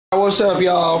What's up,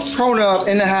 y'all? proNUB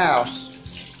in the house.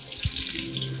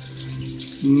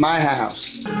 My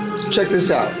house. Check this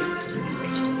out.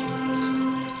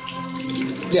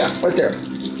 Yeah, right there.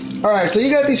 Alright, so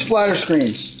you got these splatter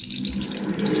screens.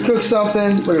 Cook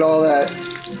something, look at all that.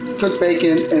 Cook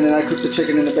bacon, and then I cook the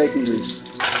chicken in the bacon grease.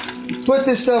 You put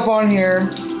this stuff on here.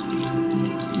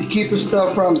 You keep the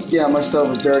stuff from, yeah, my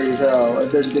stove is dirty as hell.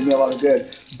 It doesn't do me a lot of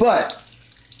good. But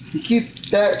you keep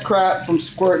that crap from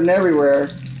squirting everywhere.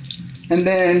 And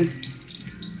then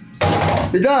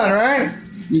you're done, right?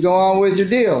 You go on with your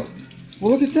deal.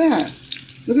 Well, look at that.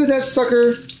 Look at that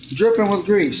sucker dripping with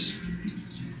grease.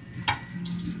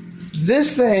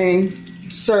 This thing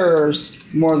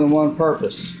serves more than one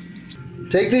purpose.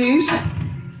 Take these.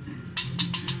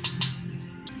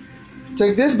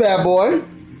 Take this bad boy.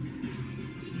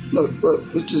 Look,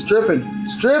 it's just dripping.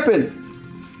 It's dripping.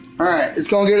 All right, it's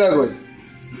gonna get ugly.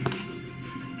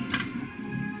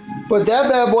 Put that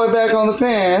bad boy back on the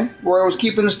pan where it was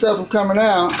keeping the stuff from coming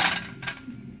out.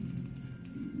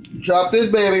 Drop this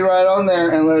baby right on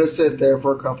there and let it sit there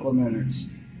for a couple of minutes.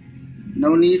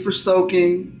 No need for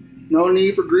soaking. No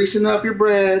need for greasing up your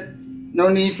bread. No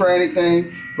need for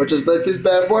anything. But just let this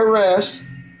bad boy rest.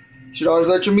 You should always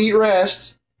let your meat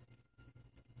rest.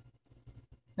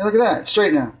 And look at that.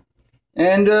 Straight now.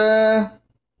 And,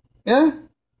 yeah.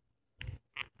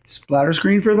 Splatter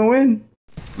screen for the win.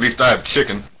 At least I have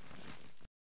chicken.